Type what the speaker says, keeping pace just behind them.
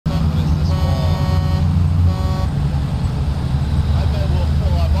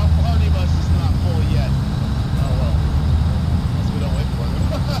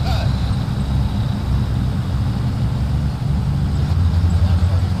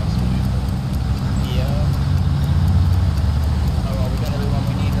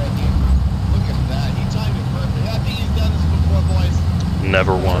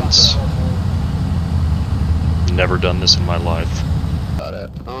Never once. Never done this in my life. Got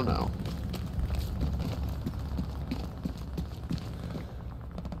it. Oh no.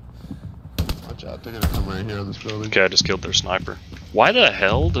 Watch out, they're gonna come right here on this building. Okay, I just killed their sniper. Why the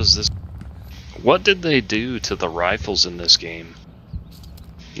hell does this... What did they do to the rifles in this game?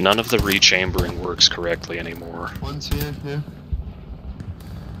 None of the rechambering works correctly anymore. One's here, yeah.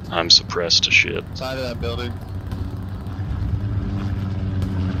 I'm suppressed to shit. Side of that building.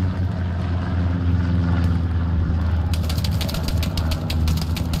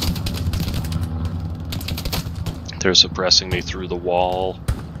 They're suppressing me through the wall.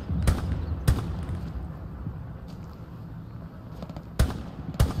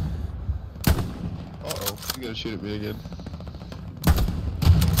 Uh-oh, you gotta shoot at me again.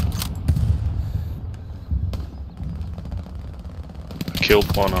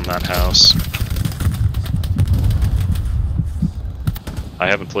 Killed one on that house. I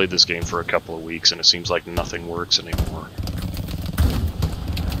haven't played this game for a couple of weeks and it seems like nothing works anymore.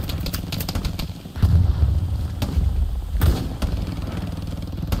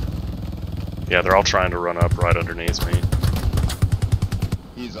 Yeah, they're all trying to run up right underneath me.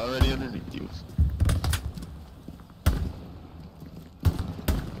 He's already underneath you.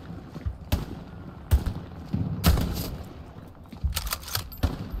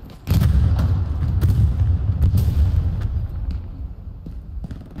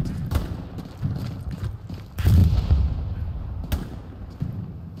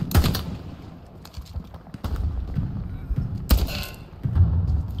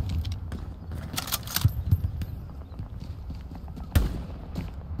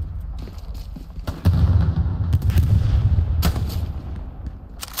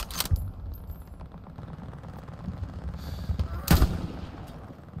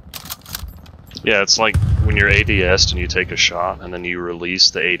 Yeah, it's like when you're ADS'd and you take a shot and then you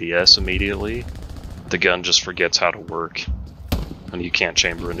release the ADS immediately, the gun just forgets how to work and you can't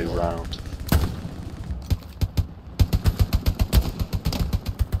chamber a new round.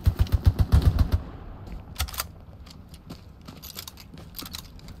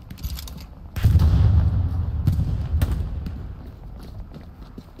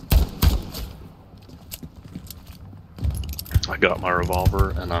 I got my revolver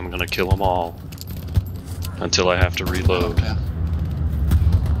and I'm gonna kill them all until I have to reload. Okay.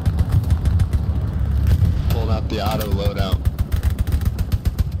 Pulled out the auto loadout.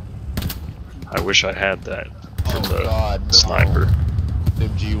 I wish I had that for the God, no. sniper.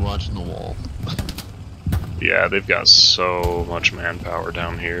 MG watching the wall. Yeah, they've got so much manpower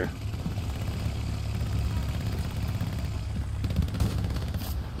down here.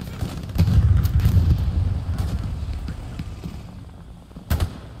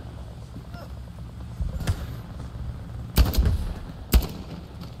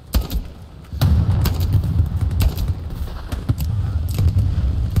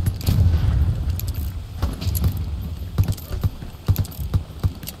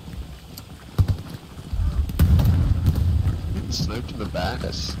 Sniped in the back.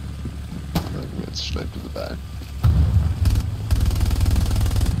 That's get sniped in the back.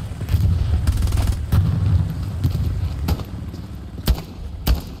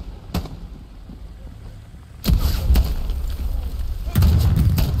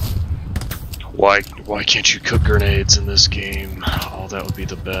 Why can't you cook grenades in this game? Oh, that would be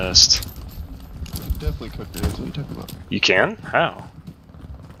the best. Definitely cook grenades. What are you talking about? You can? How?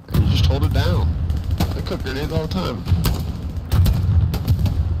 You just hold it down. I cook grenades all the time.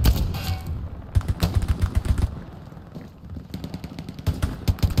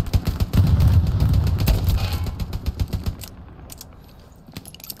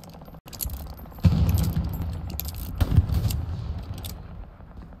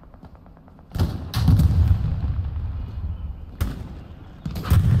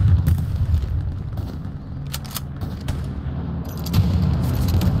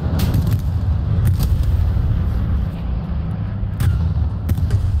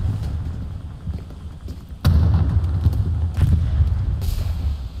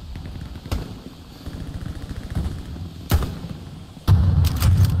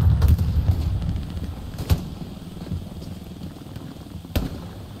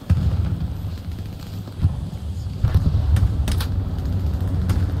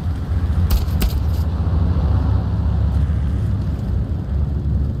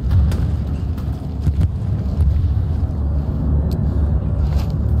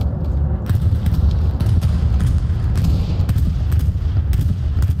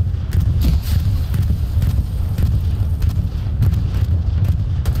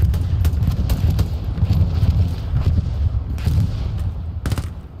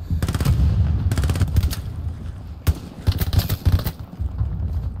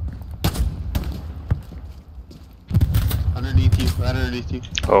 underneath you.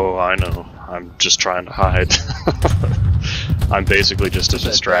 Oh, I know. I'm just trying to hide. I'm basically just a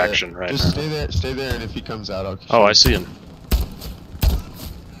distraction right just now. Stay there, and if he comes out, I'll shoot Oh, I him. see him.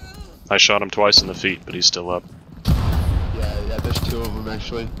 I shot him twice in the feet, but he's still up. Yeah, there's 2 of them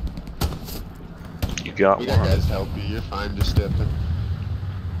actually. You got We one. got guys to help you, you're fine, just step in.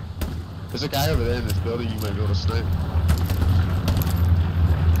 There's a guy over there in this building you might be able to snipe.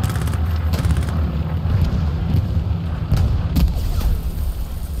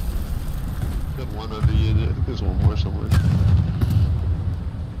 Got one under you, I think there's one more somewhere.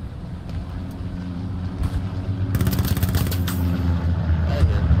 Right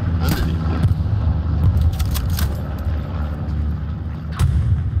here, underneath you.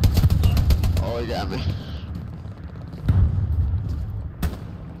 Oh, he got me.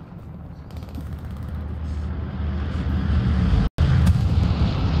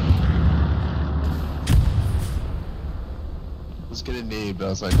 I was gonna nade, but I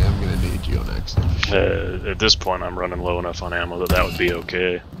was like, I'm gonna nade you on accident. At this point, I'm running low enough on ammo that that would be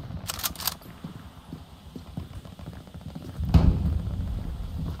okay.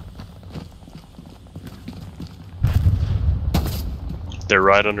 They're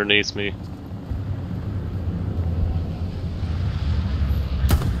right underneath me.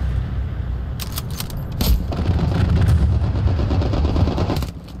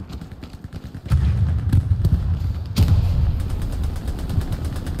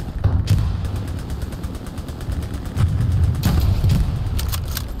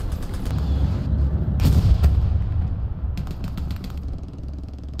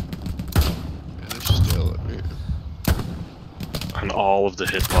 And all of the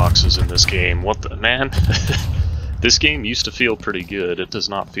hitboxes in this game. What the man? This game used to feel pretty good. It does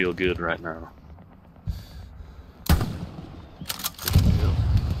not feel good right now.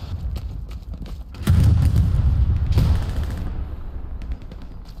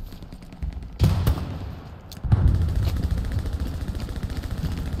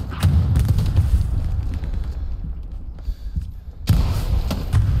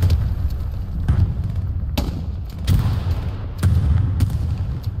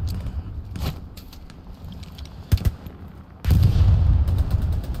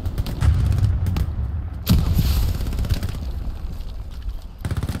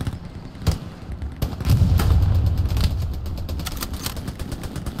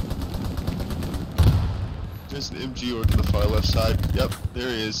 There's an MG over to the far left side. Yep, there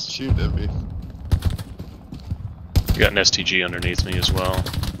he is, shooting at me. You got an STG underneath me as well.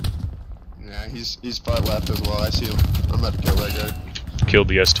 Yeah, he's far left as well. I see him. I'm about to kill that guy. Killed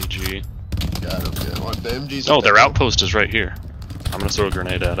the STG. Got him. Yeah, well, the MG's. Oh, their outpost is right here. I'm gonna throw a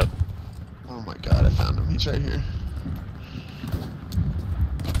grenade at it. Oh my god, I found him. He's right here.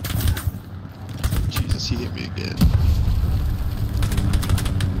 Jesus, he hit me again.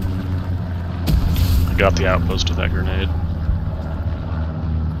 I got the outpost with that grenade.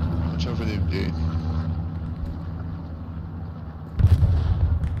 Watch over the MG.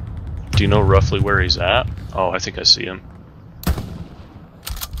 Do you know roughly where he's at? Oh, I think I see him.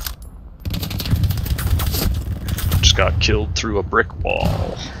 Just got killed through a brick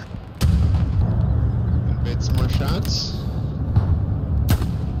wall. Made some more shots.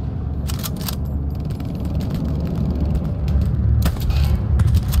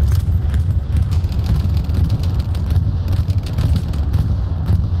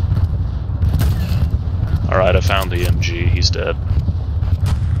 Alright, I found the MG. He's dead.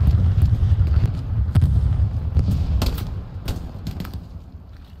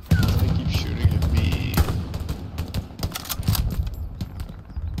 They keep shooting at me.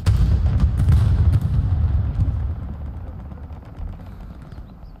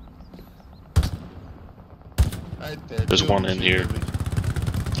 Right there. There's one in here.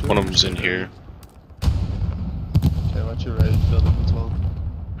 One of them's in here. Okay, watch your right building as well.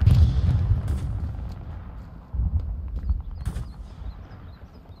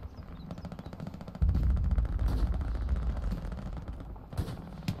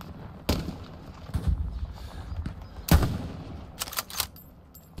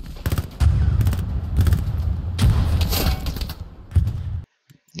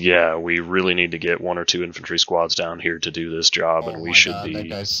 Yeah, we really need to get 1 or 2 infantry squads down here to do this job, and we should be... That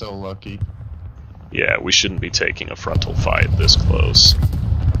guy's so lucky. Yeah, we shouldn't be taking a frontal fight this close.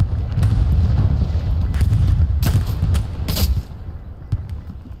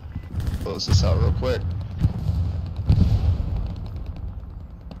 Close this out real quick.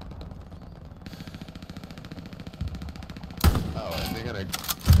 Oh, and they got a...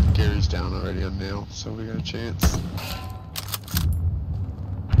 Gary's down already on nail, so we got a chance.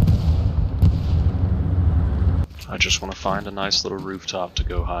 I just want to find a nice little rooftop to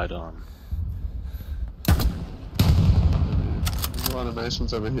go hide on. There's a lot of nice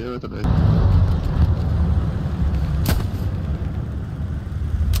ones over here with a nice...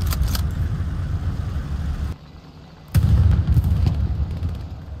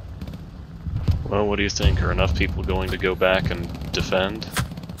 Well, what do you think? Are enough people going to go back and defend?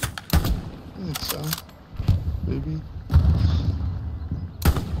 I think so. Maybe.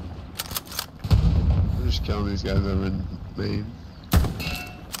 I'm just killing these guys over in Maine.